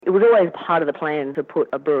It was always part of the plan to put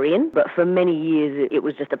a brewery in, but for many years it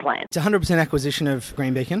was just a plan. It's 100% acquisition of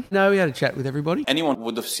Green Beacon. No, we had a chat with everybody. Anyone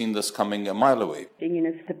would have seen this coming a mile away.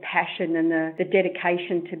 It's the passion and the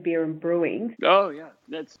dedication to beer and brewing. Oh, yeah.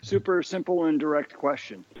 That's super simple and direct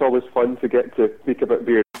question. It's always fun to get to speak about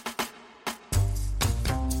beer.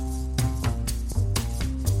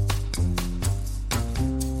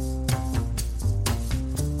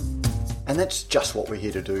 And that's just what we're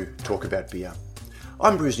here to do, talk about beer.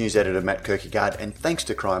 I'm Brews News editor Matt Kierkegaard, and thanks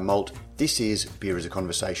to Cryer Malt, this is Beer as a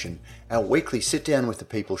Conversation, our weekly sit-down with the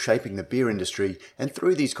people shaping the beer industry, and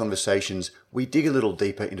through these conversations, we dig a little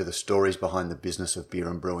deeper into the stories behind the business of beer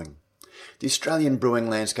and brewing. The Australian brewing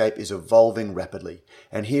landscape is evolving rapidly,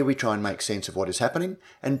 and here we try and make sense of what is happening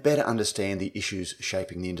and better understand the issues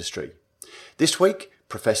shaping the industry. This week,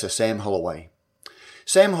 Professor Sam Holloway.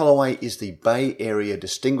 Sam Holloway is the Bay Area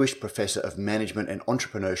Distinguished Professor of Management and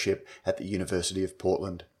Entrepreneurship at the University of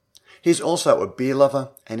Portland. He's also a beer lover,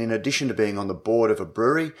 and in addition to being on the board of a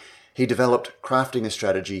brewery, he developed Crafting a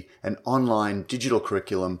Strategy, an online digital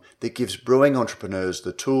curriculum that gives brewing entrepreneurs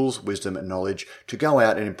the tools, wisdom and knowledge to go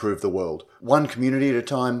out and improve the world, one community at a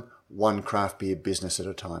time, one craft beer business at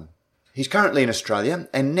a time. He's currently in Australia,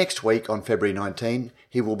 and next week on February 19,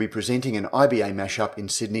 he will be presenting an IBA mashup in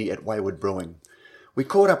Sydney at Wayward Brewing. We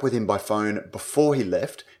caught up with him by phone before he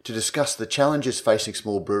left to discuss the challenges facing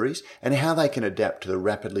small breweries and how they can adapt to the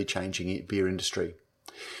rapidly changing beer industry.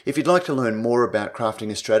 If you'd like to learn more about Crafting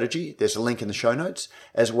a Strategy, there's a link in the show notes,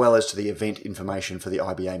 as well as to the event information for the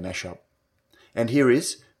IBA mashup. And here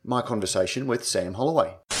is my conversation with Sam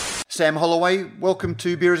Holloway. Sam Holloway, welcome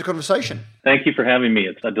to Beer as a Conversation. Thank you for having me.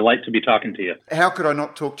 It's a delight to be talking to you. How could I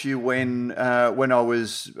not talk to you when I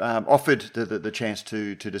was offered the chance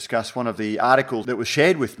to discuss one of the articles that was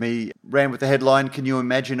shared with me, ran with the headline, "Can you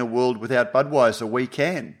imagine a world without Budweiser? We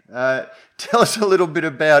can." Tell us a little bit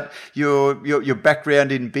about your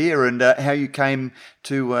background in beer and how you came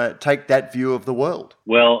to take that view of the world.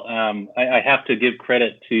 Well, I have to give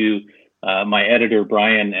credit to my editor,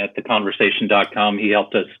 Brian, at theconversation.com. He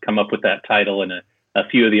helped us come up with that title and a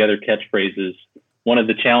few of the other catchphrases. One of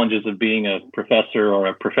the challenges of being a professor or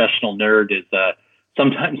a professional nerd is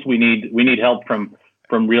sometimes we need help from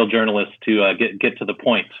real journalists to get to the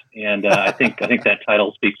point. And I think that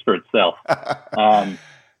title speaks for itself.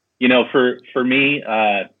 For me,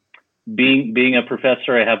 being a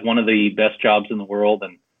professor, I have one of the best jobs in the world,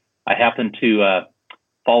 and I happen to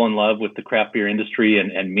fall in love with the craft beer industry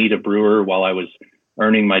and meet a brewer while I was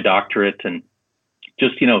earning my doctorate, and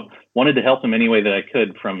just, wanted to help him any way that I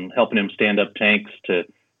could, from helping him stand up tanks to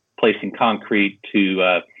placing concrete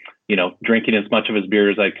to, drinking as much of his beer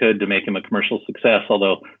as I could to make him a commercial success.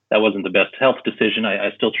 Although that wasn't the best health decision,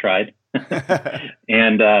 I still tried. So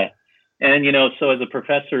as a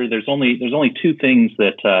professor, there's only two things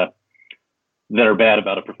that are bad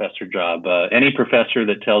about a professor job. Any professor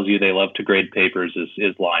that tells you they love to grade papers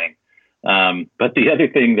is lying. But the other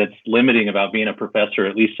thing that's limiting about being a professor,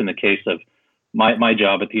 at least in the case of my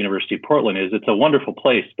job at the University of Portland, is it's a wonderful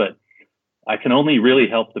place, but I can only really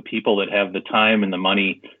help the people that have the time and the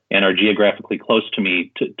money and are geographically close to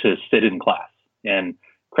me to sit in class. And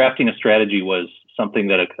Crafting a Strategy was something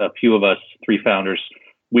that a few of us, three founders,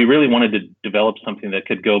 we really wanted to develop something that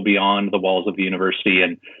could go beyond the walls of the university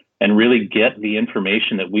and really get the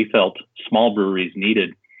information that we felt small breweries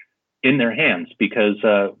needed in their hands, because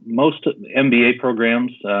most MBA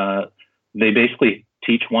programs, they basically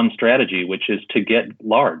teach one strategy, which is to get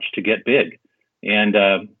large, to get big. And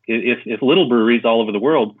if little breweries all over the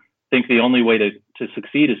world think the only way to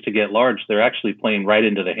succeed is to get large, they're actually playing right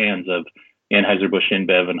into the hands of Anheuser-Busch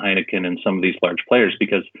InBev and Heineken and some of these large players,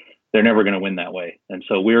 because they're never going to win that way. And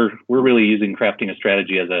so we're really using Crafting a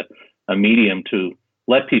Strategy as a medium to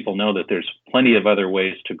let people know that there's plenty of other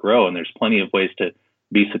ways to grow and there's plenty of ways to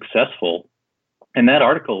be successful. And that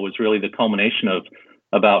article was really the culmination of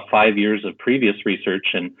about 5 years of previous research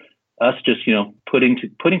and us just,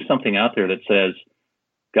 putting something out there that says,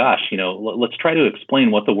 gosh, let's try to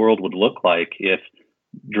explain what the world would look like if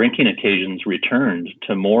drinking occasions returned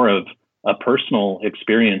to more of a personal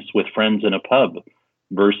experience with friends in a pub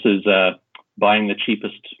versus buying the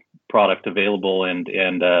cheapest product available and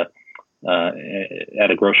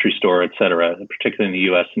at a grocery store, et cetera, particularly in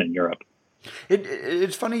the US and in Europe.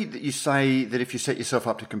 It's funny that you say that if you set yourself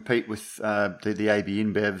up to compete with the AB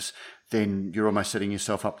InBevs, then you're almost setting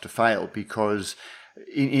yourself up to fail, because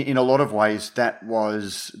in a lot of ways that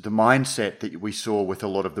was the mindset that we saw with a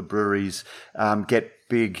lot of the breweries get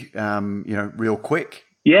big, real quick.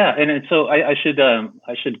 Yeah, and so I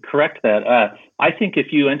should correct that. I think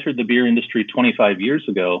if you entered the beer industry 25 years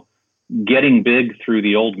ago, getting big through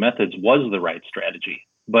the old methods was the right strategy.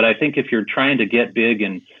 But I think if you're trying to get big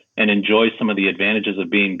and enjoy some of the advantages of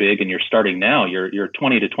being big and you're starting now, you're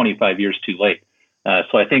 20 to 25 years too late.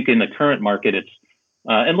 So I think in the current market, it's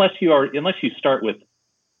unless you start with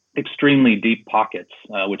extremely deep pockets,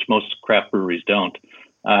 which most craft breweries don't,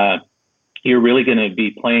 you're really going to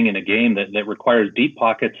be playing in a game that requires deep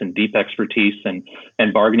pockets and deep expertise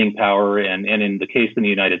and bargaining power. And in the case in the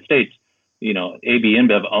United States, AB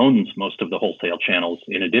InBev owns most of the wholesale channels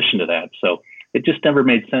in addition to that. So it just never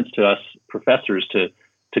made sense to us professors to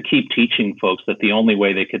keep teaching folks that the only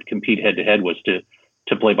way they could compete head to head was to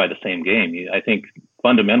play by the same game. I think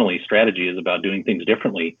fundamentally strategy is about doing things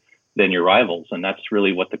differently than your rivals. And that's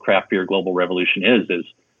really what the craft beer global revolution is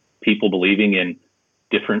people believing in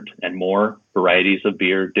different and more varieties of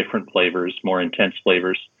beer, different flavors, more intense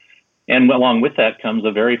flavors. And along with that comes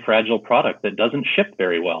a very fragile product that doesn't ship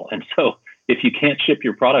very well. And so if you can't ship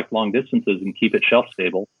your product long distances and keep it shelf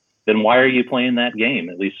stable, then why are you playing that game,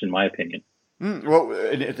 at least in my opinion? Well,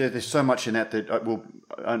 there's so much in that we'll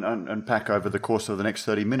unpack over the course of the next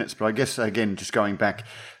 30 minutes. But I guess, again, just going back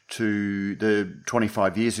to the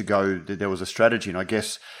 25 years ago, there was a strategy. And I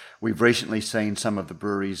guess we've recently seen some of the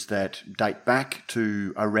breweries that date back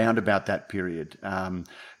to around about that period.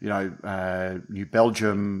 New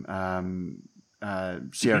Belgium,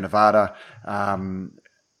 Sierra Nevada,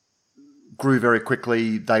 grew very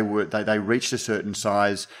quickly. They reached a certain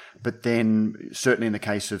size, but then certainly in the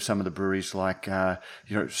case of some of the breweries like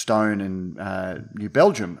Stone and New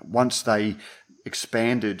Belgium, once they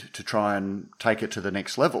expanded to try and take it to the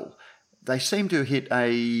next level, they seem to hit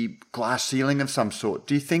a glass ceiling of some sort.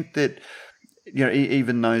 Do you think that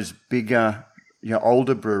even those bigger,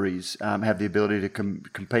 older breweries have the ability to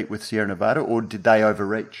compete with Sierra Nevada, or did they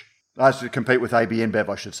overreach? To compete with AB InBev,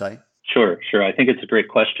 I should say. Sure. I think it's a great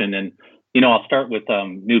question, and I'll start with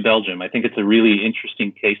New Belgium. I think it's a really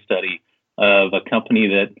interesting case study of a company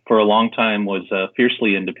that for a long time was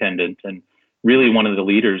fiercely independent and really one of the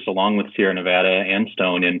leaders, along with Sierra Nevada and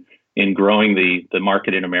Stone, in growing the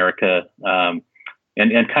market in America, and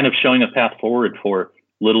kind of showing a path forward for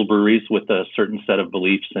little breweries with a certain set of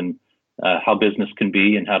beliefs and how business can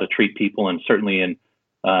be and how to treat people, and certainly in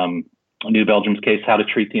New Belgium's case, how to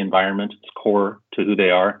treat the environment. It's core to who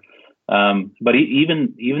they are. But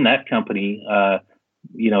even that company,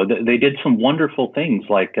 they did some wonderful things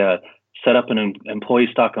like set up an employee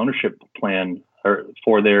stock ownership plan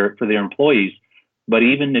for their employees. But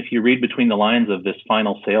even if you read between the lines of this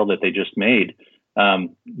final sale that they just made,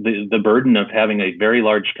 the burden of having a very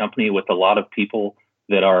large company with a lot of people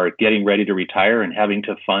that are getting ready to retire and having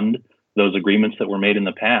to fund those agreements that were made in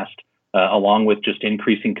the past, along with just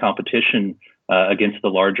increasing competition against the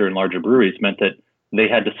larger and larger breweries, meant that they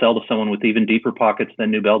had to sell to someone with even deeper pockets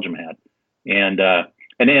than New Belgium had. And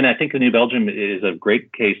I think the New Belgium is a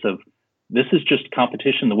great case of this is just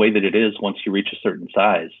competition the way that it is once you reach a certain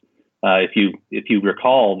size. If you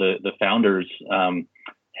recall, the founders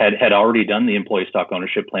had already done the employee stock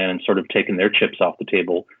ownership plan and sort of taken their chips off the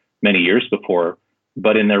table many years before.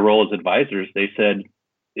 But in their role as advisors, they said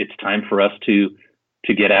it's time for us to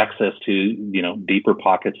get access to deeper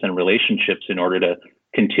pockets and relationships in order to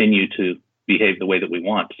continue to behave the way that we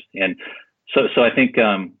want. And so I think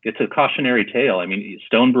it's a cautionary tale. I mean,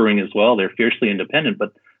 Stone Brewing as well, they're fiercely independent,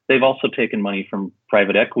 but they've also taken money from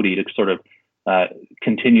private equity to sort of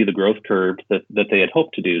continue the growth curve that they had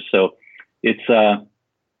hoped to do. So it's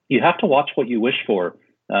you have to watch what you wish for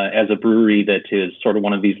as a brewery that is sort of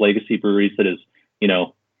one of these legacy breweries that is,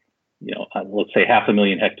 let's say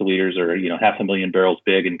 500,000 hectoliters or 500,000 barrels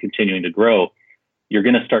big and continuing to grow. You're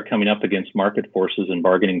going to start coming up against market forces and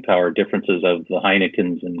bargaining power differences of the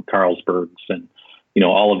Heinekens and Carlsbergs and,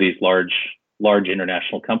 all of these large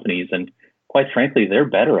international companies. And quite frankly, they're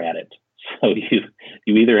better at it. So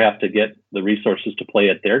you either have to get the resources to play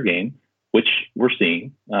at their game, which we're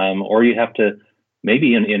seeing, or you have to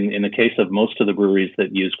maybe in the case of most of the breweries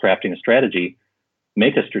that use crafting a strategy,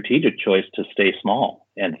 make a strategic choice to stay small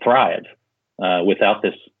and thrive without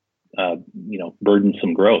this,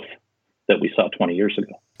 burdensome growth that we saw 20 years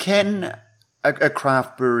ago. Can a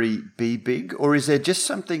craft brewery be big, or is there just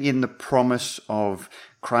something in the promise of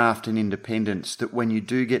craft and independence that when you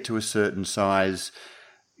do get to a certain size,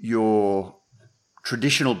 your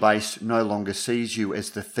traditional base no longer sees you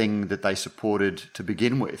as the thing that they supported to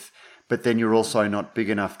begin with, but then you're also not big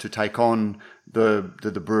enough to take on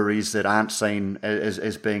the breweries that aren't seen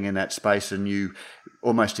as being in that space, and you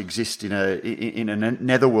almost exist in a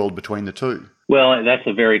netherworld between the two? Well, that's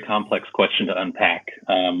a very complex question to unpack.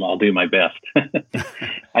 I'll do my best.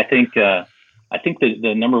 I think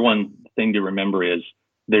the number one thing to remember is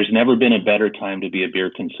there's never been a better time to be a beer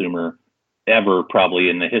consumer ever, probably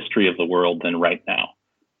in the history of the world, than right now.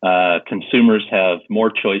 Consumers have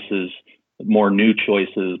more choices, more new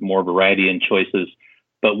choices, more variety in choices.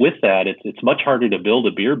 But with that, it's much harder to build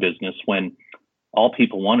a beer business when all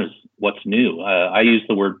people want is what's new. I use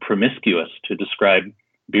the word promiscuous to describe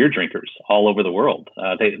beer drinkers all over the world.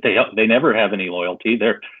 They never have any loyalty.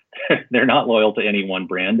 They're not loyal to any one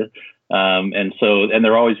brand, and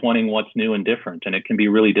they're always wanting what's new and different. And it can be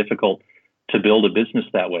really difficult to build a business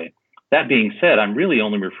that way. That being said, I'm really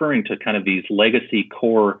only referring to kind of these legacy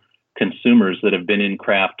core consumers that have been in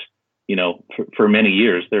craft, for many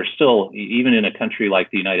years. There's still, even in a country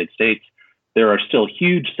like the United States, there are still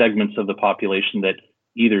huge segments of the population that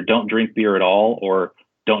either don't drink beer at all or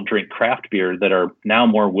don't drink craft beer that are now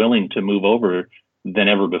more willing to move over than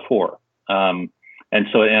ever before. And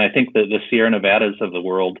I think that the Sierra Nevadas of the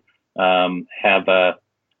world have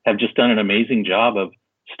just done an amazing job of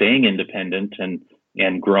staying independent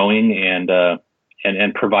and growing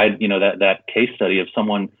and provide that case study of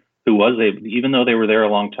someone who was able, even though they were there a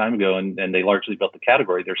long time ago and they largely built the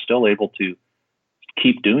category, they're still able to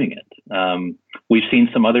keep doing it. We've seen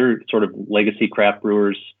some other sort of legacy craft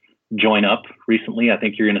brewers join up recently. I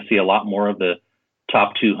think you're going to see a lot more of the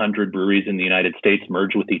top 200 breweries in the United States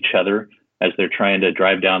merge with each other as they're trying to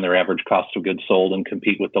drive down their average cost of goods sold and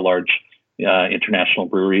compete with the large international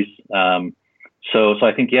breweries. So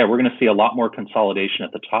I think, we're going to see a lot more consolidation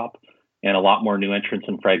at the top and a lot more new entrants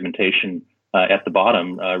and fragmentation at the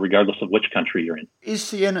bottom, regardless of which country you're in. Is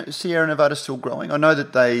Sierra Nevada still growing? I know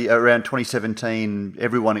that around 2017,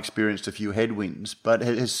 everyone experienced a few headwinds, but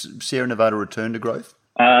has Sierra Nevada returned to growth?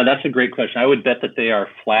 That's a great question. I would bet that they are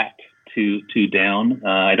flat to down.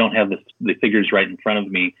 I don't have the figures right in front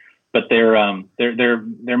of me, but they're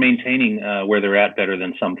maintaining where they're at better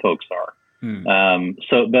than some folks are.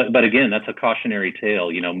 But again, that's a cautionary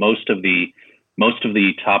tale. Most of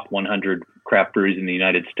the top 100 craft breweries in the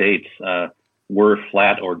United States were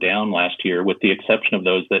flat or down last year, with the exception of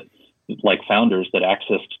those that, like Founders, that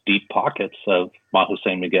accessed deep pockets of Bajo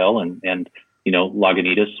San Miguel and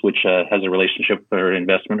Lagunitas, which has a relationship or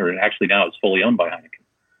investment, or actually now it's fully owned by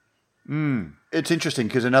Heineken. It's interesting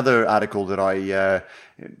because another article that I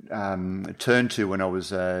turned to when I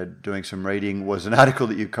was doing some reading was an article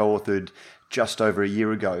that you co-authored just over a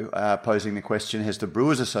year ago, posing the question, has the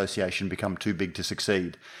Brewers Association become too big to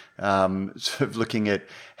succeed? Sort of looking at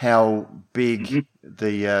how big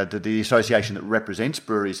the association that represents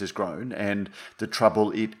breweries has grown and the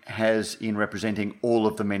trouble it has in representing all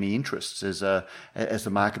of the many interests as the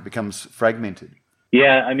market becomes fragmented.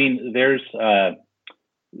 Yeah, I mean, there's a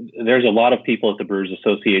lot of people at the Brewers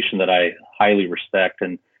Association that I highly respect,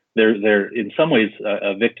 and they're in some ways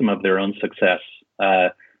a victim of their own success.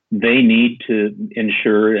 They need to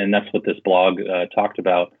ensure, and that's what this blog talked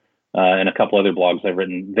about, and a couple other blogs I've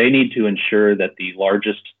written, they need to ensure that the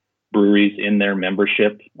largest breweries in their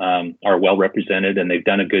membership are well represented, and they've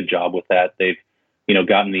done a good job with that. They've,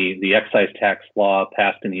 gotten the excise tax law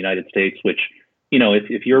passed in the United States, which,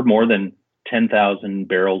 if you're more than 10,000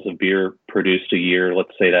 barrels of beer produced a year,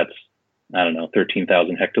 let's say that's,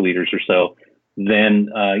 13,000 hectoliters or so, then,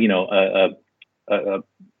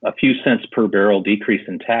 a few cents per barrel decrease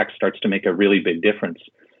in tax starts to make a really big difference.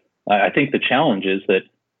 I think the challenge is that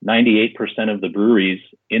 98% of the breweries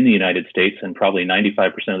in the United States and probably 95%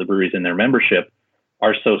 of the breweries in their membership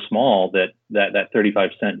are so small that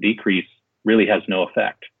 35-cent decrease really has no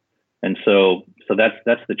effect. And so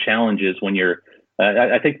that's the challenge is when you're,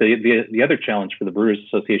 I think the other challenge for the Brewers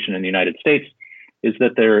Association in the United States is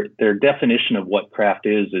that their definition of what craft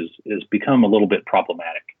is become a little bit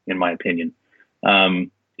problematic, in my opinion.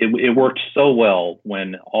 It worked so well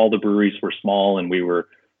when all the breweries were small and we were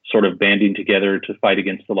sort of banding together to fight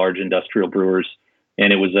against the large industrial brewers.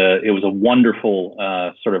 And it was a wonderful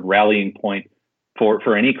sort of rallying point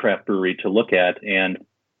for any craft brewery to look at. And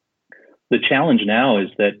the challenge now is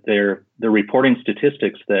that they're reporting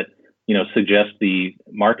statistics that, suggest the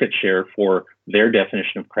market share for their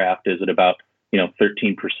definition of craft is at about,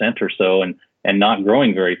 13% or so and not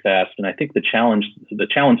growing very fast. And I think the challenge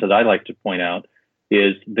that I like to point out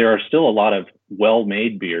is there are still a lot of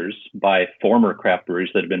well-made beers by former craft breweries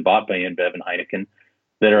that have been bought by InBev and Heineken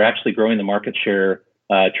that are actually growing the market share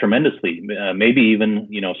tremendously, maybe even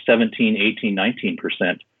 17, 18,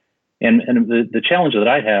 19%. And the challenge that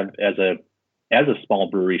I have as a small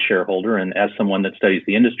brewery shareholder and as someone that studies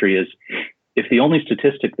the industry is if the only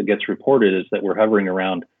statistic that gets reported is that we're hovering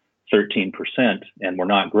around 13% and we're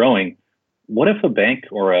not growing, what if a bank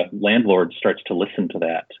or a landlord starts to listen to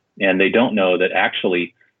that and they don't know that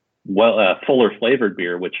actually, fuller flavored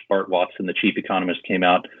beer, which Bart Watson, the chief economist, came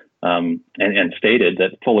out and stated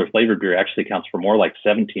that fuller flavored beer actually accounts for more like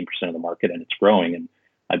 17% of the market and it's growing. And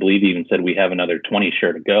I believe he even said we have another 20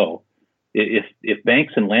 share to go. If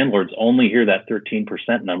banks and landlords only hear that 13%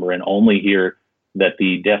 number and only hear that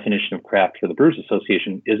the definition of craft for the Brewers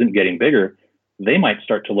Association isn't getting bigger, they might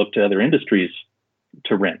start to look to other industries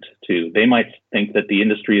to rent to. They might think that the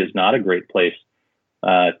industry is not a great place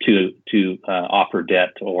to offer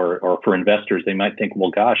debt, or for investors, they might think,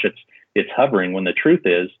 well, gosh, it's hovering, when the truth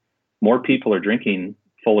is more people are drinking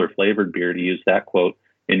fuller flavored beer, to use that quote,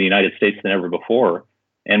 in the United States than ever before.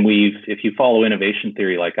 And if you follow innovation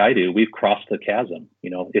theory like I do, we've crossed the chasm.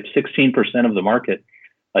 If 16% of the market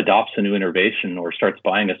adopts a new innovation or starts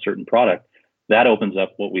buying a certain product, that opens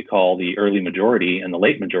up what we call the early majority and the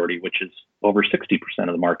late majority, which is over 60%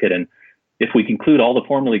 of the market. And if we include all the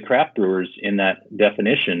formerly craft brewers in that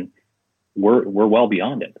definition, we're well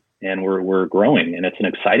beyond it, and we're growing, and it's an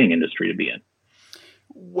exciting industry to be in.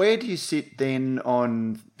 Where do you sit then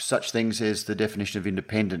on such things as the definition of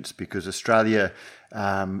independence? Because Australia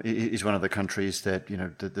is one of the countries that,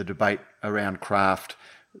 the debate around craft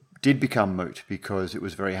did become moot, because it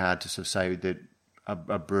was very hard to sort of say that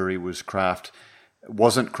a brewery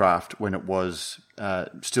wasn't craft when it was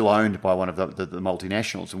still owned by one of the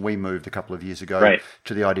multinationals. And we moved a couple of years ago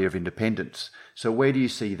to the idea of independence. So where do you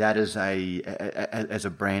see that as a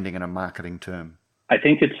branding and a marketing term? I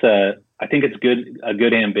think it's a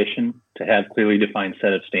good ambition to have clearly defined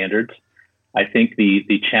set of standards. I think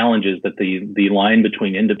the challenge is that the line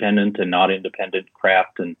between independent and not independent,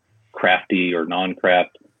 craft and crafty or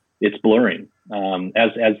non-craft, it's blurring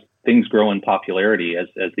as things grow in popularity, as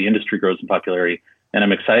the industry grows in popularity. And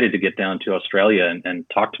I'm excited to get down to Australia and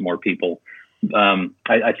talk to more people.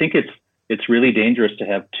 I think it's really dangerous to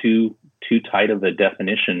have too tight of a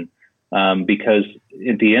definition, because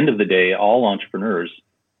at the end of the day, all entrepreneurs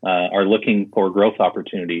are looking for growth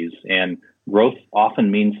opportunities, and growth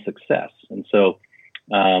often means success. And so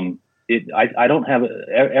I don't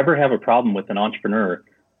ever have a problem with an entrepreneur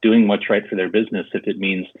doing what's right for their business if it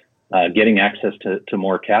means getting access to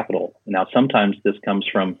more capital. Now, sometimes this comes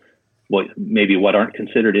from what aren't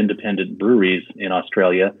considered independent breweries in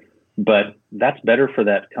Australia, but that's better for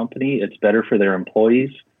that company. It's better for their employees.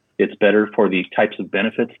 It's better for the types of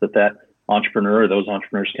benefits that entrepreneur or those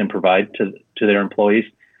entrepreneurs can provide to their employees.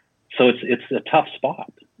 So it's a tough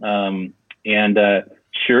spot.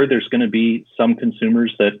 Sure, there's going to be some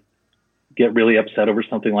consumers that get really upset over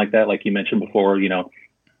something like that. Like you mentioned before,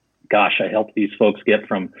 gosh, I helped these folks get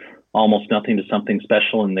from almost nothing to something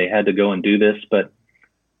special, and they had to go and do this. But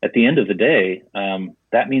at the end of the day,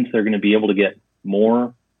 that means they're going to be able to get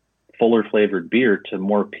more fuller flavored beer to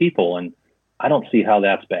more people. And I don't see how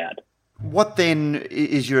that's bad. What then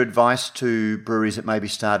is your advice to breweries that maybe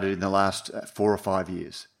started in the last 4 or 5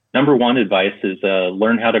 years? Number one advice is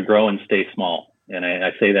learn how to grow and stay small. And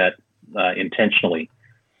I say that intentionally.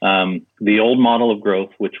 The old model of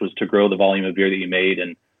growth, which was to grow the volume of beer that you made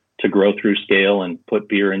and to grow through scale and put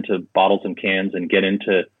beer into bottles and cans and get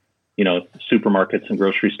into, supermarkets and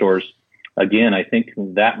grocery stores. Again, I think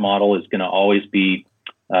that model is going to always be,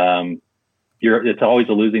 it's always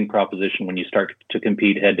a losing proposition when you start to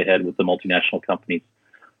compete head to head with the multinational companies.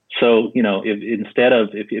 So,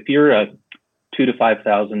 if you're a 2,000 to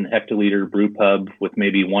 5,000 hectoliter brew pub with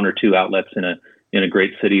maybe 1 or 2 outlets in a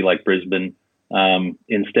great city like Brisbane,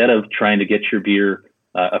 instead of trying to get your beer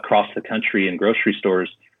across the country in grocery stores,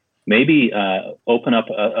 maybe open up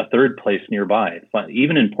a third place nearby.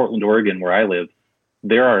 Even in Portland, Oregon, where I live,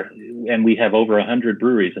 and we have over 100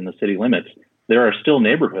 breweries in the city limits, there are still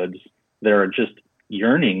neighborhoods that are just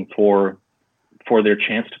yearning for their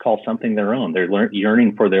chance to call something their own. They're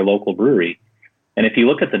yearning for their local brewery. And if you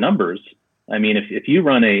look at the numbers, I mean, if you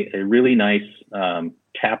run a really nice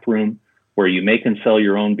tap room where you make and sell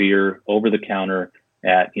your own beer over the counter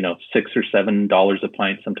at $6 or $7 a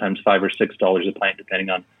pint, sometimes $5 or $6 a pint,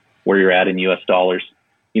 depending on where you're at in US dollars,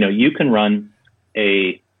 you can run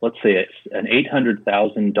let's say an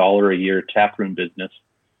 $800,000 a year tap room business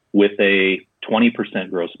with a 20%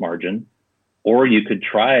 gross margin, or you could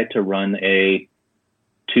try to run a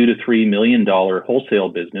 $2 to $3 million wholesale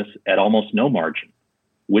business at almost no margin.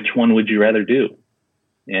 Which one would you rather do?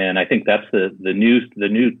 And I think that's the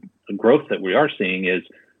new growth that we are seeing is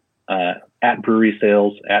at brewery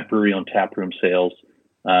sales, at brewery on tap room sales,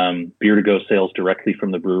 beer to go sales directly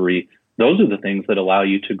from the brewery. Those are the things that allow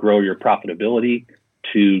you to grow your profitability,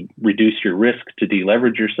 to reduce your risk, to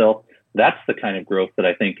deleverage yourself. That's the kind of growth that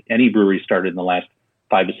I think any brewery started in the last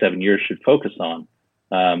 5 to 7 years should focus on.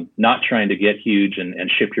 not trying to get huge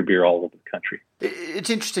and ship your beer all over the country. It's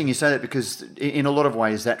interesting you say that, because in a lot of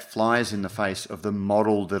ways that flies in the face of the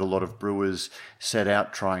model that a lot of brewers set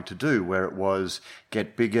out trying to do, where it was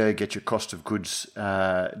get bigger, get your cost of goods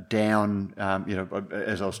down.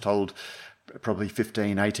 As I was told probably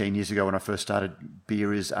 15, 18 years ago when I first started,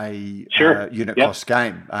 beer is a unit cost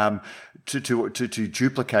game. To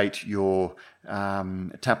duplicate your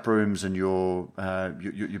tap rooms and your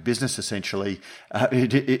business, essentially,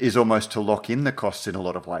 it is almost to lock in the costs in a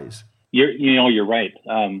lot of ways. You're right.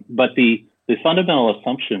 But the fundamental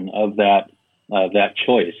assumption of that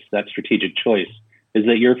choice, that strategic choice, is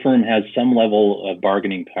that your firm has some level of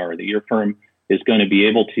bargaining power, that your firm is going to be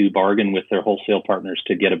able to bargain with their wholesale partners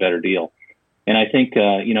to get a better deal. And I think,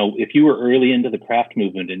 if you were early into the craft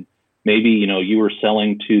movement and maybe, you were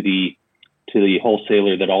selling to the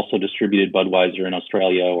wholesaler that also distributed Budweiser in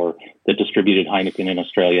Australia or that distributed Heineken in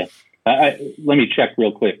Australia. Let me check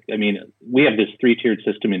real quick. I mean, we have this 3-tiered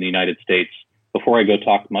system in the United States. Before I go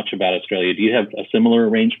talk much about Australia, do you have a similar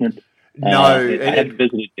arrangement? No. I haven't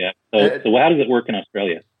visited yet. So how does it work in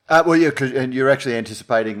Australia? And you're actually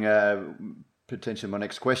anticipating potentially my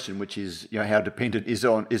next question, which is, how dependent is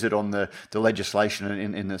it on the legislation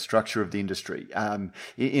and in the structure of the industry?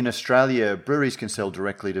 In Australia, breweries can sell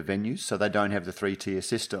directly to venues, so they don't have the 3-tier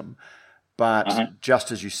system. But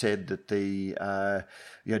just as you said, that the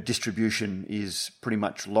distribution is pretty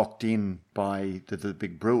much locked in by the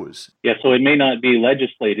big brewers. Yeah, so it may not be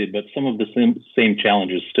legislated, but some of the same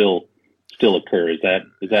challenges still occur. Is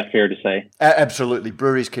that fair to say? Absolutely.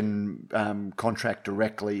 Breweries can contract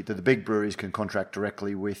directly. The big breweries can contract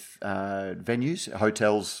directly with venues,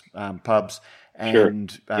 hotels, pubs,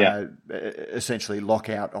 and essentially lock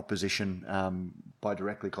out opposition by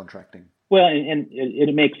directly contracting. Well, and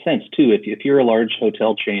it makes sense too. If you're a large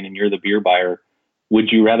hotel chain and you're the beer buyer, would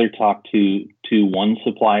you rather talk to one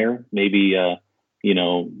supplier, maybe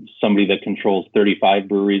somebody that controls 35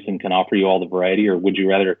 breweries and can offer you all the variety, or would you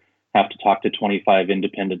rather have to talk to 25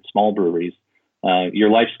 independent small breweries? Your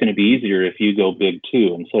life's going to be easier if you go big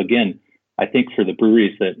too. And so again, I think for the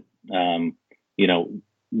breweries that the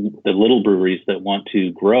little breweries that want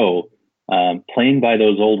to grow, playing by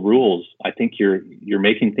those old rules, I think you're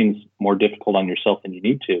making things more difficult on yourself than you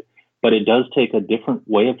need to. But it does take a different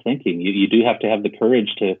way of thinking. You do have to have the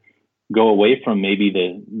courage to go away from maybe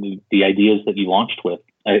the ideas that you launched with.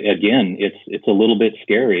 Again, it's a little bit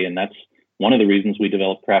scary, and that's one of the reasons we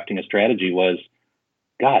developed Crafting a Strategy was,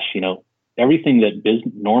 gosh, everything that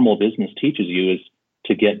normal business teaches you is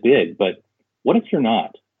to get big. But what if you're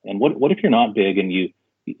not? And what if you're not big and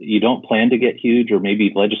you don't plan to get huge, or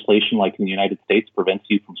maybe legislation like in the United States prevents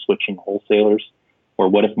you from switching wholesalers? Or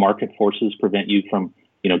what if market forces prevent you from,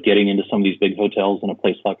 getting into some of these big hotels in a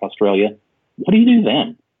place like Australia? What do you do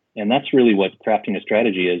then? And that's really what Crafting a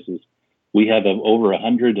Strategy is we have over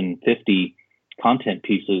 150 content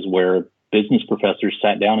pieces where business professors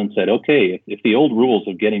sat down and said, okay, if the old rules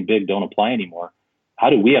of getting big don't apply anymore, how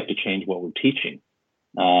do we have to change what we're teaching?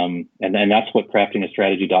 And that's what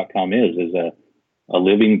craftingastrategy.com is a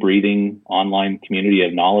living, breathing online community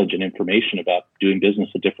of knowledge and information about doing business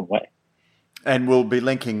a different way. And we'll be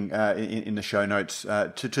linking in the show notes to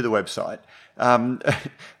the website.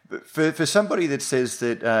 For somebody that says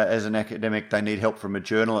that as an academic they need help from a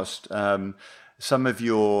journalist, some of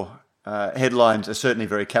your headlines are certainly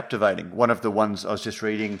very captivating. One of the ones I was just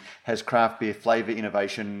reading has craft beer flavour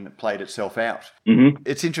innovation played itself out. Mm-hmm.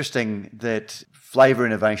 It's interesting that flavour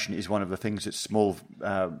innovation is one of the things that small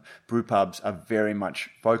brew pubs are very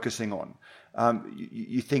much focusing on.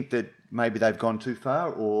 You think that maybe they've gone too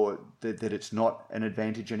far, or that it's not an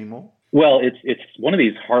advantage anymore? Well, it's one of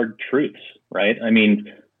these hard truths, right? I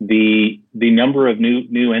mean, the number of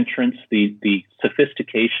new entrants, the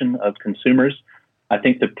sophistication of consumers. I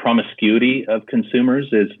think the promiscuity of consumers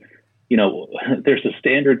is, there's a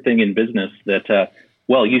standard thing in business that,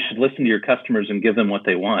 you should listen to your customers and give them what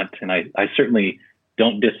they want. And I certainly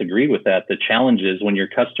don't disagree with that. The challenge is when your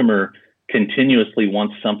customer continuously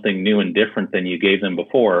wants something new and different than you gave them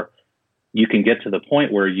before, you can get to the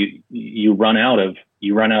point where you run out of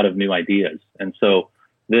new ideas. And so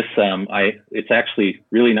this, it's actually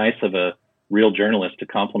really nice of a real journalist to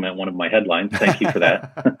compliment one of my headlines. Thank you for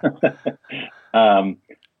that.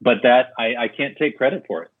 But that I can't take credit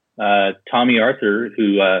for it. Tommy Arthur,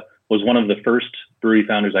 who was one of the first brewery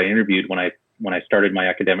founders I interviewed when I started my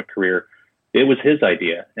academic career, it was his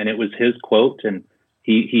idea and it was his quote. And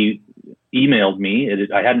he emailed me.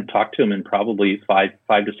 I hadn't talked to him in probably five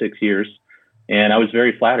to 6 years, and I was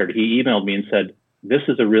very flattered. He emailed me and said, "This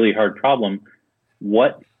is a really hard problem.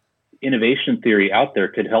 What innovation theory out there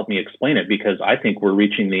could help me explain it, because I think we're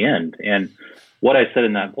reaching the end." And what I said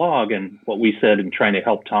in that blog and what we said in trying to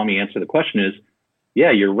help Tommy answer the question is,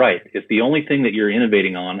 yeah, you're right. If the only thing that you're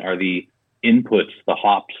innovating on are the inputs, the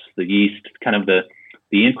hops, the yeast, kind of the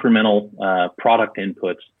incremental product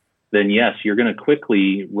inputs, then yes, you're going to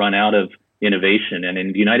quickly run out of innovation. And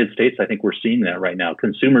in the United States, I think we're seeing that right now.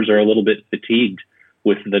 Consumers are a little bit fatigued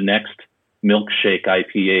with the next milkshake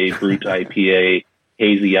IPA, brute IPA,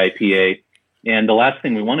 hazy IPA. And the last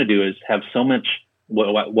thing we want to do is have so much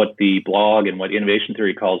what the blog and what innovation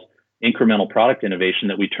theory calls incremental product innovation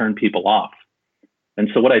that we turn people off. And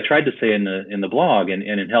so what I tried to say in the blog and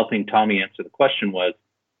in helping Tommy answer the question was,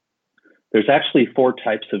 there's actually 4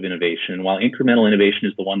 types of innovation. While incremental innovation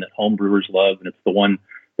is the one that home brewers love, and it's the one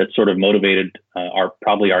that sort of motivated our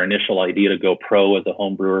initial idea to go pro as a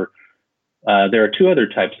home brewer, there are 2 other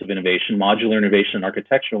types of innovation: modular innovation and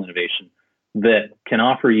architectural innovation, that can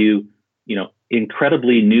offer you,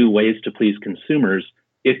 incredibly new ways to please consumers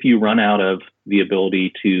if you run out of the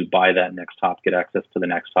ability to buy that next hop, get access to the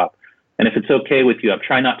next hop. And if it's okay with you, I'll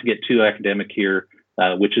try not to get too academic here,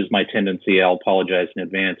 which is my tendency. I'll apologize in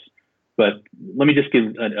advance. But let me just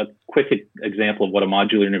give a quick example of what a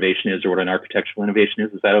modular innovation is or what an architectural innovation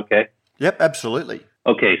is. Is that okay? Yep, absolutely.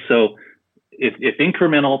 Okay, so if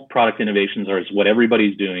incremental product innovations are what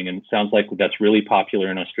everybody's doing, and it sounds like that's really popular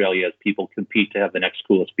in Australia as people compete to have the next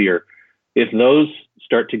coolest beer, if those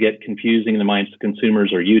start to get confusing in the minds of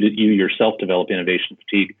consumers, or you yourself develop innovation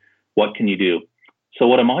fatigue, what can you do? So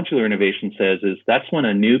what a modular innovation says is that's when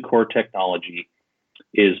a new core technology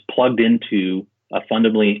is plugged into a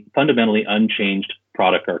fundamentally unchanged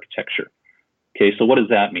product architecture. Okay, so what does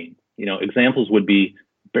that mean? Examples would be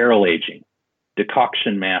barrel aging,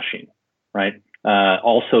 decoction mashing, right?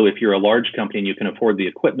 Also, if you're a large company and you can afford the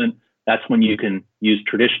equipment, that's when you can use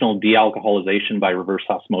traditional dealcoholization by reverse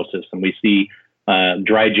osmosis. And we see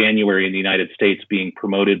dry January in the United States being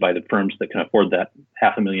promoted by the firms that can afford that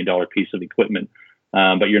 $500,000 piece of equipment.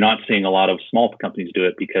 But you're not seeing a lot of small companies do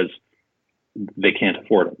it because they can't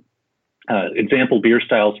afford it. Example beer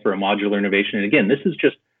styles for a modular innovation. And again, this is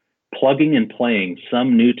just plugging and playing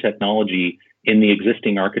some new technology in the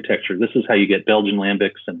existing architecture. This is how you get Belgian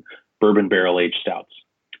lambics and bourbon barrel aged stouts.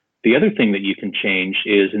 The other thing that you can change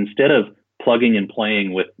is, instead of plugging and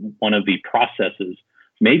playing with one of the processes,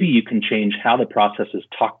 maybe you can change how the processes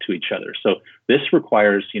talk to each other. So this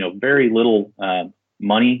requires, very little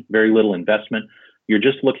money, very little investment. You're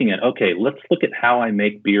just looking at, okay, let's look at how I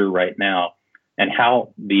make beer right now, and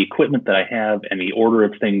how the equipment that I have and the order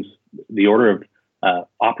of things, the order of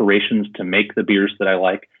operations to make the beers that I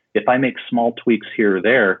like, if I make small tweaks here or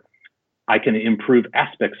there, I can improve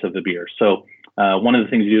aspects of the beer. So one of the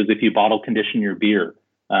things you do is, if you bottle condition your beer,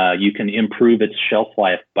 you can improve its shelf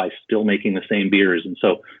life by still making the same beers. And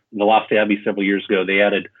so the Lost Abbey several years ago, they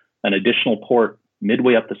added an additional port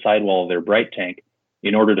midway up the sidewall of their bright tank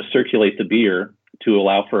in order to circulate the beer to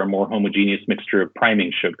allow for a more homogeneous mixture of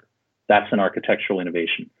priming sugar. That's an architectural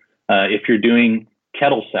innovation. If you're doing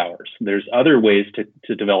kettle sours, there's other ways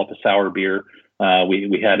to develop a sour beer. I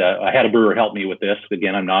had a brewer help me with this.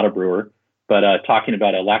 Again, I'm not a brewer, but talking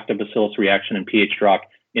about a lactobacillus reaction and pH drop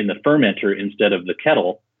in the fermenter instead of the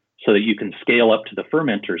kettle, so that you can scale up to the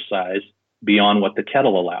fermenter size beyond what the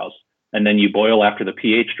kettle allows. And then you boil after the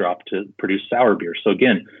pH drop to produce sour beer. So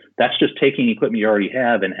again, that's just taking equipment you already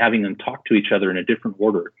have and having them talk to each other in a different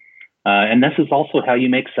order. And this is also how you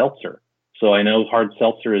make seltzer. So I know hard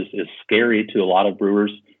seltzer is scary to a lot of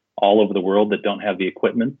brewers all over the world that don't have the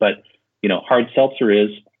equipment, but hard seltzer is,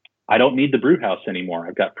 I don't need the brew house anymore.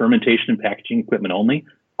 I've got fermentation and packaging equipment only.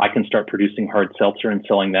 I can start producing hard seltzer and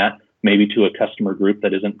selling that maybe to a customer group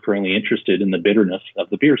that isn't currently interested in the bitterness of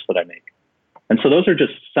the beers that I make. And so those are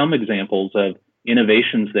just some examples of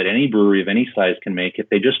innovations that any brewery of any size can make if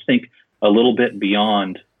they just think a little bit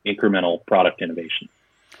beyond incremental product innovation.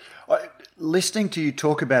 Listening to you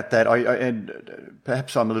talk about that, and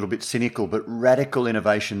perhaps I'm a little bit cynical, but radical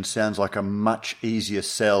innovation sounds like a much easier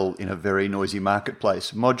sell in a very noisy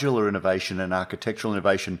marketplace. Modular innovation and architectural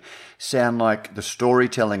innovation sound like the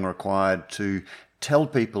storytelling required to tell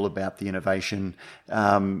people about the innovation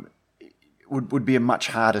would be a much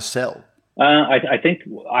harder sell. I think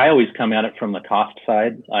I always come at it from the cost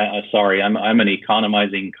side. I'm an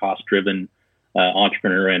economizing, cost-driven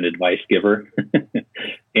entrepreneur and advice giver.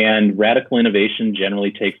 And radical innovation generally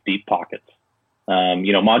takes deep pockets.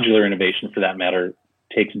 Modular innovation, for that matter,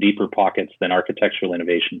 takes deeper pockets than architectural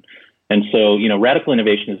innovation. And so, radical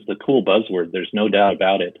innovation is the cool buzzword. There's no doubt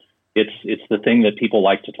about it. It's the thing that people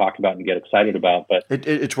like to talk about and get excited about. But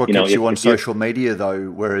it's what gets you on social media, though.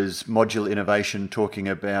 Whereas modular innovation, talking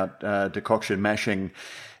about decoction mashing,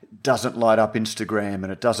 doesn't light up Instagram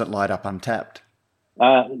and it doesn't light up Untapped.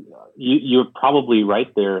 You're probably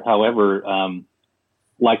right there. However,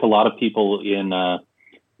 like a lot of people in the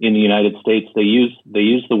United States, they use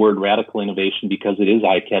the word radical innovation because it is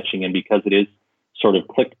eye-catching and because it is sort of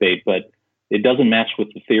clickbait, but it doesn't match with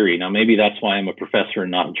the theory. Now, maybe that's why I'm a professor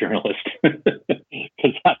and not a journalist,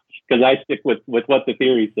 because I stick with what the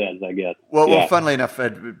theory says, I guess. Well, funnily enough, I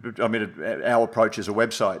mean, our approach as a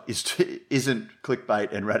website isn't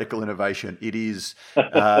clickbait and radical innovation. It is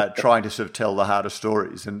trying to sort of tell the harder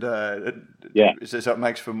stories, and so it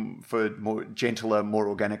makes for more gentler, more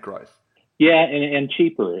organic growth. Yeah, and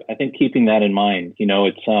cheaper. I think keeping that in mind,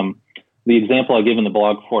 it's the example I give in the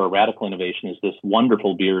blog for a radical innovation is this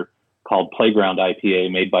wonderful beer called Playground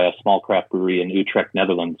IPA, made by a small craft brewery in Utrecht,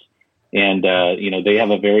 Netherlands. And, they have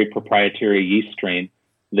a very proprietary yeast strain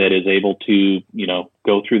that is able to,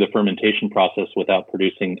 go through the fermentation process without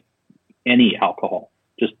producing any alcohol,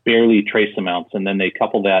 just barely trace amounts. And then they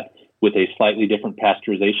couple that with a slightly different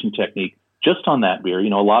pasteurization technique just on that beer.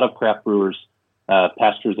 A lot of craft brewers,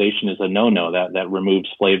 pasteurization is a no-no. That removes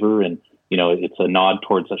flavor, and, it's a nod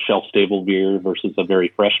towards a shelf-stable beer versus a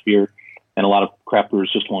very fresh beer. And a lot of craft brewers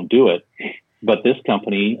just won't do it. But this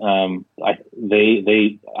company,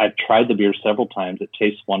 I've tried the beer several times. It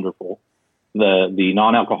tastes wonderful. The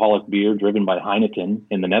non-alcoholic beer driven by Heineken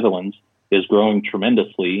in the Netherlands is growing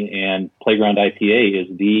tremendously, and Playground IPA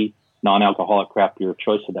is the non-alcoholic craft beer of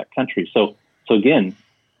choice of that country. So again,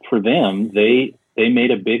 for them, they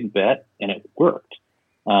made a big bet and it worked.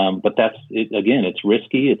 But that's it. Again, it's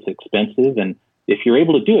risky, it's expensive, and if you're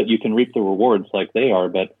able to do it, you can reap the rewards like they are.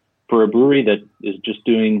 But for a brewery that is just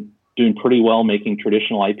doing pretty well, making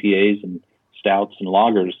traditional IPAs and stouts and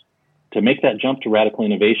lagers, to make that jump to radical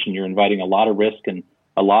innovation, you're inviting a lot of risk and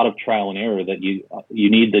a lot of trial and error that you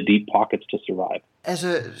need the deep pockets to survive. As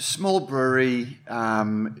a small brewery,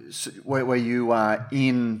 where you are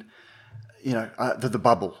in, the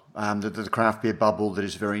bubble, the craft beer bubble that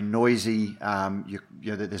is very noisy.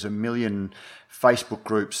 There's a million Facebook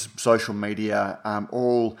groups, social media,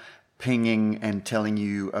 all pinging and telling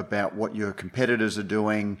you about what your competitors are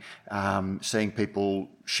doing, seeing people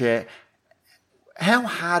share. How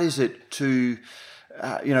hard is it to,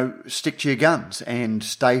 stick to your guns and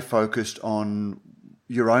stay focused on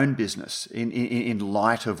your own business in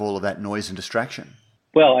light of all of that noise and distraction?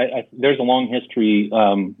 Well, there's a long history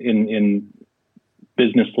in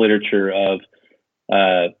business literature of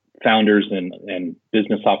founders and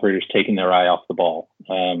business operators taking their eye off the ball.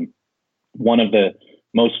 One of the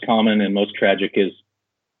most common and most tragic is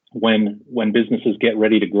when businesses get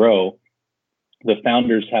ready to grow, the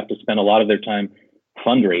founders have to spend a lot of their time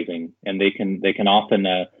fundraising, and they can often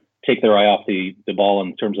take their eye off the ball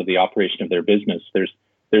in terms of the operation of their business.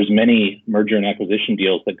 There's many merger and acquisition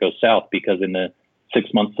deals that go south because in the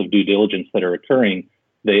 6 months of due diligence that are occurring,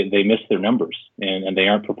 they miss their numbers and they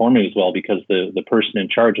aren't performing as well because the person in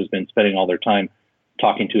charge has been spending all their time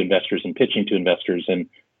talking to investors and pitching to investors, and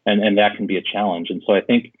that can be a challenge. And so I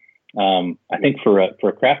think for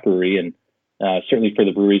a craft brewery, and certainly for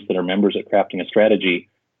the breweries that are members at Crafting a Strategy,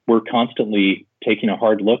 we're constantly taking a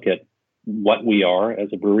hard look at what we are as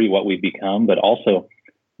a brewery, what we've become, but also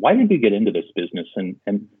why did we get into this business,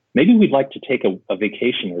 and maybe we'd like to take a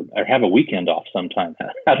vacation or have a weekend off sometime.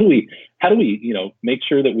 How do we make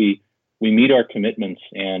sure that we meet our commitments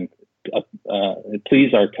and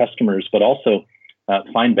please our customers, but also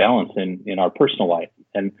find balance in our personal life?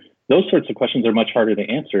 And those sorts of questions are much harder to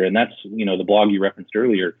answer. And that's, the blog you referenced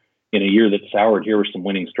earlier, in a year that soured, here were some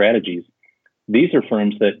winning strategies. These are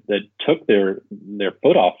firms that took their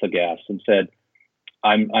foot off the gas and said,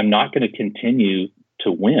 I'm not going to continue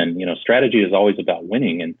to win. Strategy is always about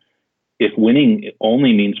winning. And if winning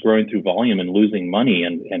only means growing through volume and losing money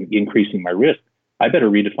and increasing my risk, I better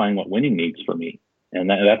redefine what winning means for me. And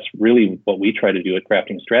that's really what we try to do at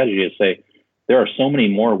Crafting Strategy, is say, there are so many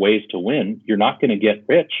more ways to win. You're not going to get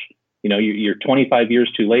rich. You're 25 years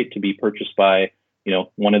too late to be purchased by,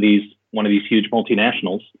 one of these huge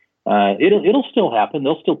multinationals. It'll still happen.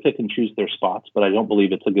 They'll still pick and choose their spots, but I don't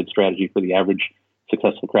believe it's a good strategy for the average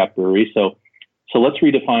successful craft brewery. So let's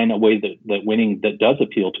redefine a way that winning that does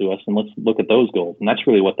appeal to us, and let's look at those goals. And that's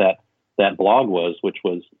really what that blog was, which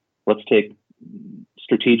was, let's take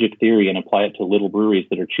strategic theory and apply it to little breweries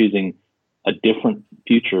that are choosing a different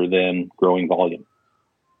future than growing volume.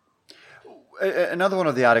 Another one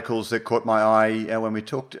of the articles that caught my eye when we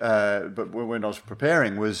talked, but when I was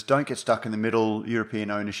preparing, was "Don't Get Stuck in the Middle: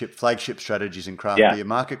 European Ownership, Flagship Strategies in Craft Beer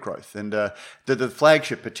Market Growth." And the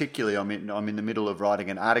flagship, particularly, I'm in the middle of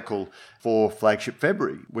writing an article for Flagship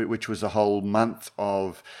February, which was a whole month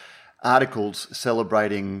of articles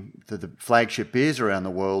celebrating the flagship beers around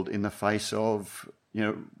the world in the face of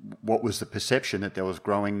what was the perception that there was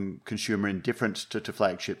growing consumer indifference to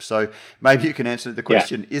flagships. So maybe you can answer the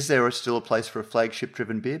question, Is there still a place for a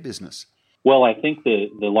flagship-driven beer business? Well, I think the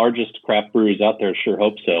largest craft breweries out there sure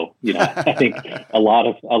hope so. I think a lot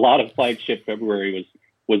of flagship February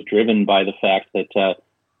was driven by the fact that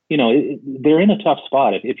they're in a tough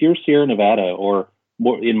spot. If you're Sierra Nevada, or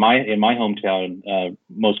more, in my hometown,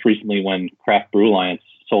 most recently when Craft Brew Alliance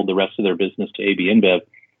sold the rest of their business to AB InBev,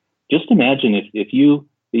 just imagine if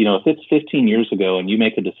it's 15 years ago and you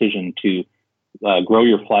make a decision to grow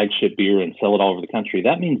your flagship beer and sell it all over the country,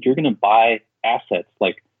 that means you're going to buy assets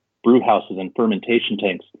like brew houses and fermentation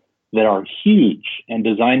tanks that are huge and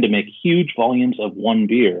designed to make huge volumes of one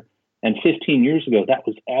beer. And 15 years ago, that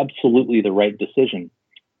was absolutely the right decision.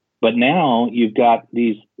 But now you've got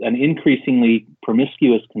an increasingly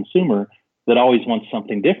promiscuous consumer that always wants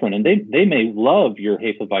something different. And they may love your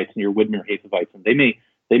Hefeweizen, your Widmer Hefeweizen. They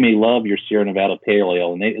may love your Sierra Nevada Pale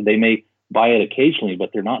Ale, and they may buy it occasionally,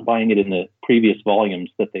 but they're not buying it in the previous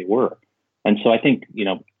volumes that they were. And so I think,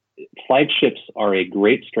 flagships are a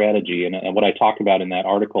great strategy. And what I talk about in that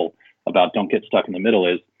article about don't get stuck in the middle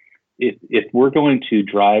is if we're going to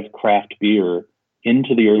drive craft beer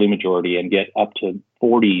into the early majority and get up to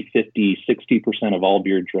 40, 50, 60% of all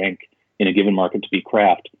beer drank in a given market to be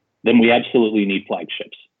craft, then we absolutely need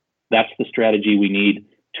flagships. That's the strategy we need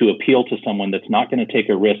to appeal to someone that's not going to take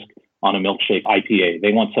a risk on a milkshake IPA.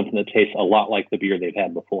 They want something that tastes a lot like the beer they've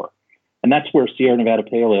had before. And that's where Sierra Nevada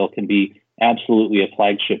Pale Ale can be absolutely a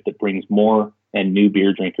flagship that brings more and new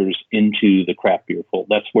beer drinkers into the craft beer fold.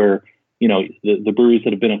 That's where, the breweries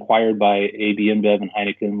that have been acquired by AB InBev and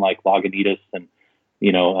Heineken, like Lagunitas and,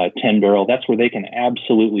 10 Barrel, that's where they can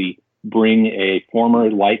absolutely bring a former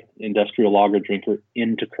light industrial lager drinker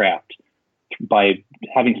into craft by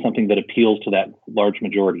having something that appeals to that large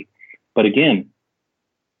majority. But again,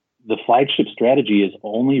 the flagship strategy is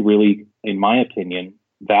only really, in my opinion,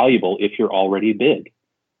 valuable if you're already big.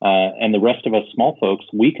 And the rest of us small folks,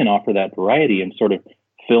 we can offer that variety and sort of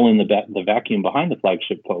fill in the vacuum behind the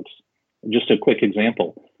flagship folks. Just a quick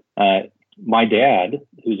example. My dad,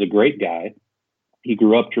 who's a great guy, he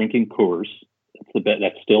grew up drinking Coors.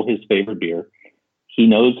 That's still his favorite beer. He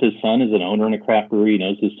knows his son is an owner in a craft brewery. He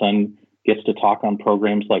knows his son gets to talk on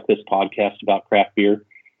programs like this podcast about craft beer.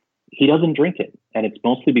 He doesn't drink it. And it's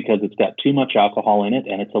mostly because it's got too much alcohol in it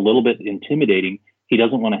and it's a little bit intimidating. He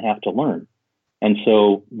doesn't want to have to learn. And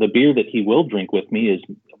so the beer that he will drink with me is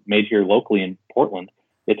made here locally in Portland.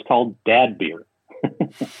 It's called Dad Beer.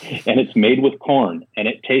 And it's made with corn. And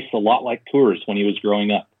it tastes a lot like Coors when he was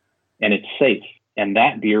growing up. And it's safe. And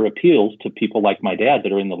that beer appeals to people like my dad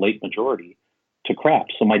that are in the late majority to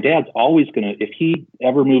craft. So my dad's always going to, if he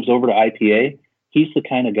ever moves over to IPA, he's the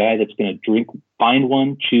kind of guy that's going to find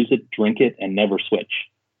one, choose it, drink it, and never switch.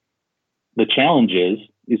 The challenge is,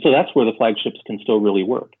 so that's where the flagships can still really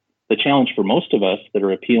work. The challenge for most of us that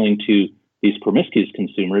are appealing to these promiscuous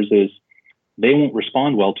consumers is they won't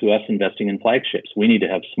respond well to us investing in flagships. We need to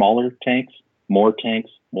have smaller tanks, more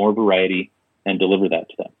variety, and deliver that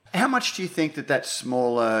to them. How much do you think that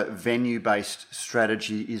smaller venue-based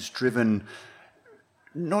strategy is driven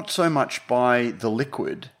not so much by the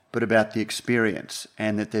liquid, but about the experience,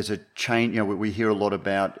 and that there's a change? We hear a lot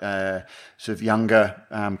about sort of younger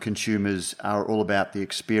consumers are all about the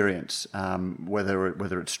experience,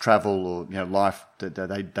 whether it's travel or life.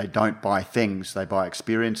 That they don't buy things, they buy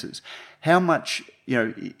experiences. How much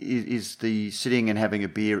is the sitting and having a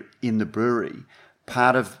beer in the brewery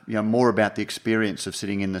part of more about the experience of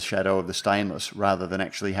sitting in the shadow of the stainless rather than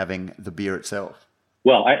actually having the beer itself?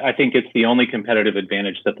 Well, I think it's the only competitive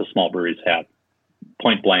advantage that the small breweries have.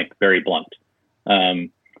 Point blank, very blunt.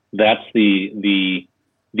 That's the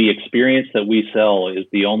experience that we sell is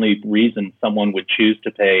the only reason someone would choose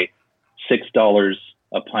to pay $6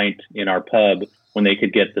 a pint in our pub when they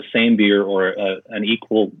could get the same beer or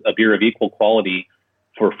a beer of equal quality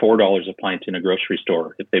for $4 a pint in a grocery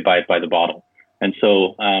store if they buy it by the bottle. And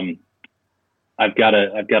so I've got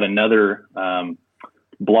another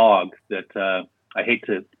blog that I hate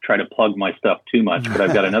to try to plug my stuff too much, but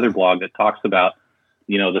I've got another blog that talks about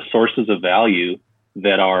the sources of value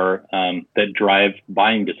that are that drive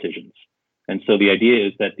buying decisions. And so the idea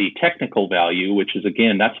is that the technical value, which is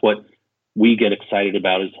again, that's what we get excited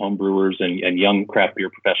about as home brewers and young craft beer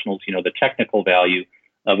professionals. The technical value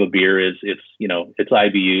of a beer is its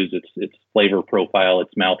IBUs, its flavor profile,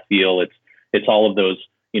 its mouthfeel, it's all of those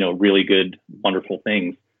really good, wonderful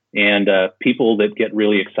things. And people that get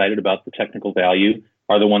really excited about the technical value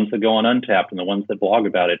are the ones that go on Untappd and the ones that blog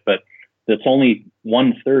about it. But that's only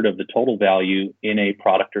 1/3 of the total value in a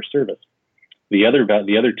product or service. The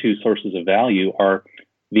other two sources of value are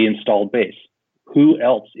the installed base. who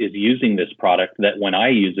else is using this product that when I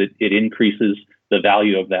use it, it increases the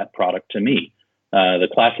value of that product to me. The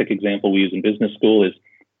classic example we use in business school is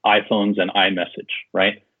iPhones and iMessage,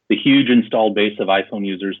 right? The huge installed base of iPhone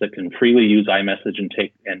users that can freely use iMessage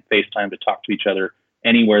and FaceTime to talk to each other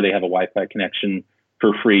anywhere they have a Wi-Fi connection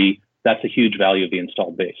for free. That's a huge value of the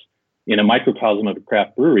installed base. In a microcosm of a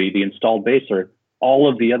craft brewery, the installed base are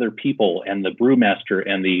all of the other people and the brewmaster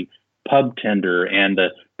and the pub tender and the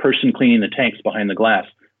person cleaning the tanks behind the glass.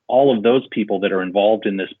 All of those people that are involved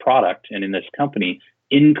in this product and in this company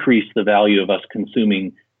increase the value of us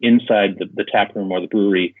consuming inside the tap room or the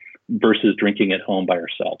brewery versus drinking at home by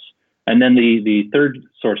ourselves. And then the third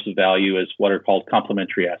source of value is what are called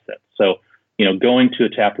complementary assets. So, going to a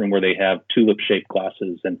tap room where they have tulip-shaped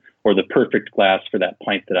glasses or the perfect glass for that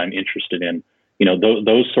pint that I'm interested in,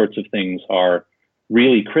 those sorts of things are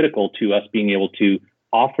really critical to us being able to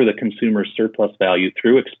offer the consumer surplus value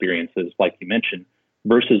through experiences, like you mentioned,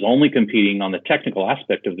 versus only competing on the technical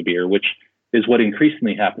aspect of the beer, which is what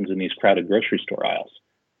increasingly happens in these crowded grocery store aisles.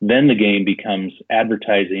 Then the game becomes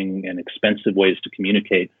advertising and expensive ways to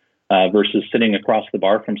communicate versus sitting across the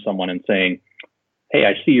bar from someone and saying, hey,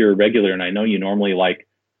 I see you're a regular and I know you normally like,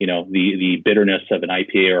 the bitterness of an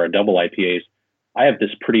IPA or a double IPAs. I have this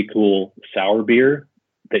pretty cool sour beer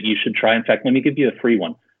that you should try. In fact, let me give you a free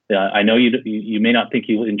one. I know you may not think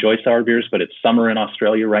you enjoy sour beers, but it's summer in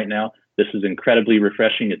Australia right now. This is incredibly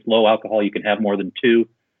refreshing. It's low alcohol. You can have more than 2.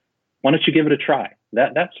 Why don't you give it a try?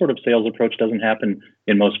 That sort of sales approach doesn't happen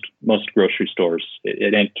in most grocery stores.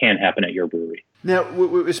 It can happen at your brewery. Now,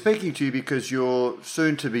 we're speaking to you because you're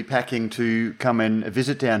soon to be packing to come and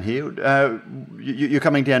visit down here. You're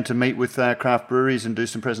coming down to meet with craft breweries and do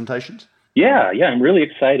some presentations? Yeah, I'm really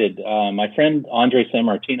excited. My friend Andre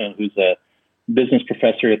Sammartino, who's a business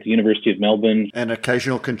professor at the University of Melbourne. An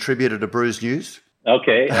occasional contributor to Brews News.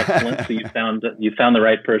 Okay, excellent. So you found the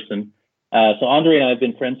right person. So Andre and I have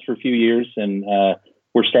been friends for a few years, and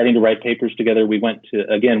we're starting to write papers together. We went to,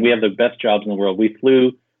 again, we have the best jobs in the world. We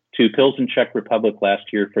flew to Pilsen, Czech Republic last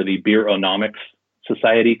year for the Beeronomics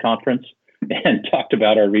Society conference and talked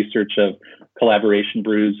about our research of collaboration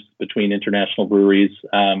brews between international breweries.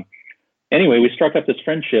 Anyway, we struck up this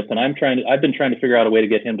friendship, and I've been trying to figure out a way to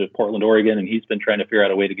get him to Portland, Oregon, and he's been trying to figure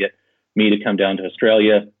out a way to get me to come down to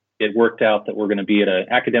Australia. It worked out that we're going to be at an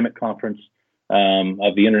academic conference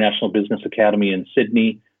of the International Business Academy in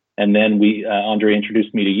Sydney. And then Andre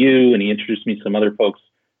introduced me to you, and he introduced me to some other folks,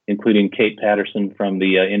 including Kate Patterson from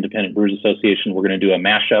the Independent Brewers Association. We're going to do a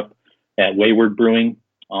mashup at Wayward Brewing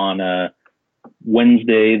on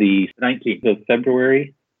Wednesday, the 19th of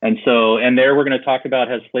February. And there we're going to talk about,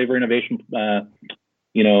 has flavor innovation,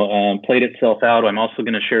 played itself out. I'm also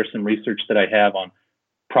going to share some research that I have on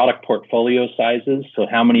product portfolio sizes. So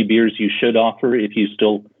how many beers you should offer if you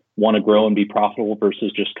still want to grow and be profitable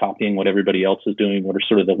versus just copying what everybody else is doing. What are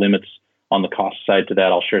sort of the limits on the cost side to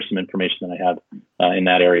that? I'll share some information that I have in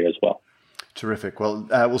that area as well. Terrific. Well,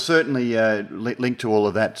 we'll certainly link to all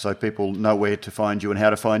of that so people know where to find you and how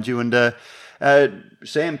to find you. And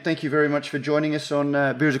Sam, thank you very much for joining us on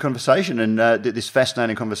Beer as a Conversation and this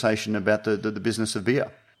fascinating conversation about the business of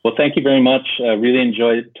beer. Well, thank you very much. I really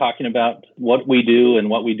enjoyed talking about what we do and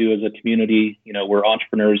what we do as a community. We're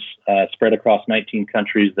entrepreneurs spread across 19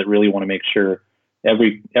 countries that really want to make sure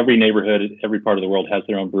every neighborhood, every part of the world has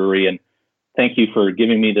their own brewery. And thank you for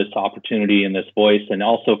giving me this opportunity and this voice, and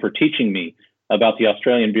also for teaching me about the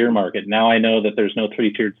Australian beer market. Now I know that there's no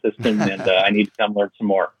 3-tiered system, and I need to come learn some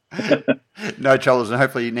more. No troubles, and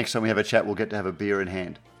hopefully next time we have a chat, we'll get to have a beer in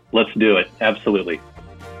hand. Let's do it. Absolutely.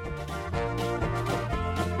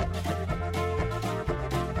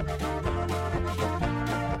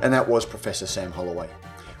 And that was Professor Sam Holloway.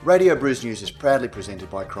 Radio Brews News is proudly presented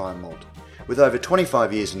by Cryer Malt. With over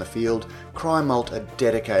 25 years in the field, Cryer Malt are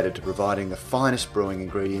dedicated to providing the finest brewing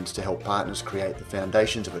ingredients to help partners create the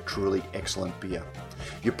foundations of a truly excellent beer.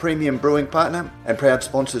 Your premium brewing partner and proud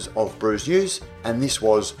sponsors of Brews News, and this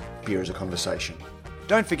was Beer as a Conversation.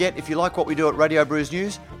 Don't forget, if you like what we do at Radio Brews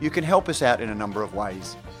News, you can help us out in a number of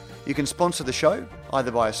ways. You can sponsor the show, either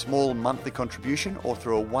by a small monthly contribution or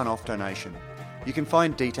through a one-off donation. You can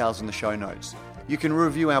find details in the show notes. You can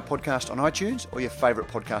review our podcast on iTunes or your favourite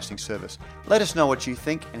podcasting service. Let us know what you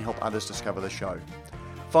think and help others discover the show.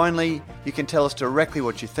 Finally, you can tell us directly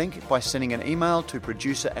what you think by sending an email to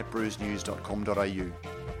producer@brewsnews.com.au.